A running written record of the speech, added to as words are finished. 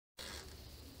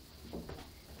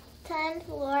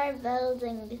10-floor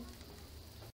building.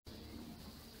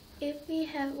 If we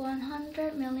have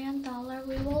 $100 million,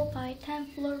 we will buy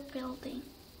 10-floor building.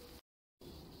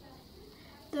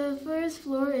 The first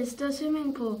floor is the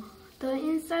swimming pool. The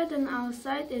inside and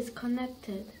outside is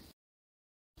connected.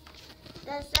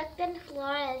 The second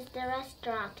floor is the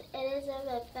restaurant. It is a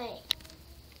buffet.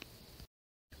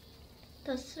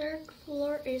 The third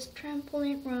floor is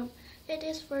trampoline room. It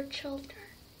is for children.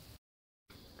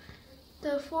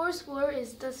 The fourth floor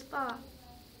is the spa.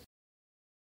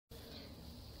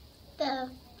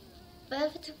 The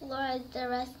fifth floor is the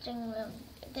resting room.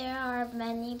 There are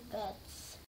many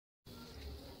beds.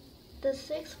 The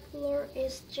sixth floor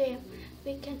is gym.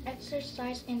 We can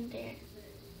exercise in there.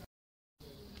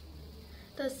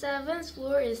 The seventh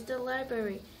floor is the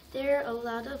library. There are a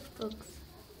lot of books.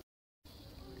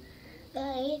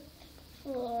 The eighth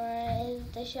floor is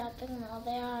the shopping mall.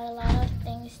 There are a lot of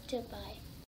things to buy.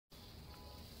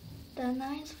 The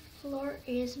ninth floor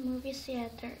is movie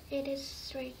theater. It is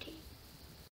 3D.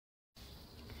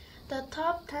 The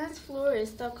top 10th floor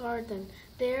is the garden.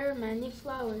 There are many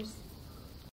flowers.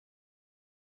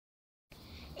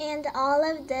 And all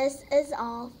of this is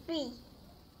all free.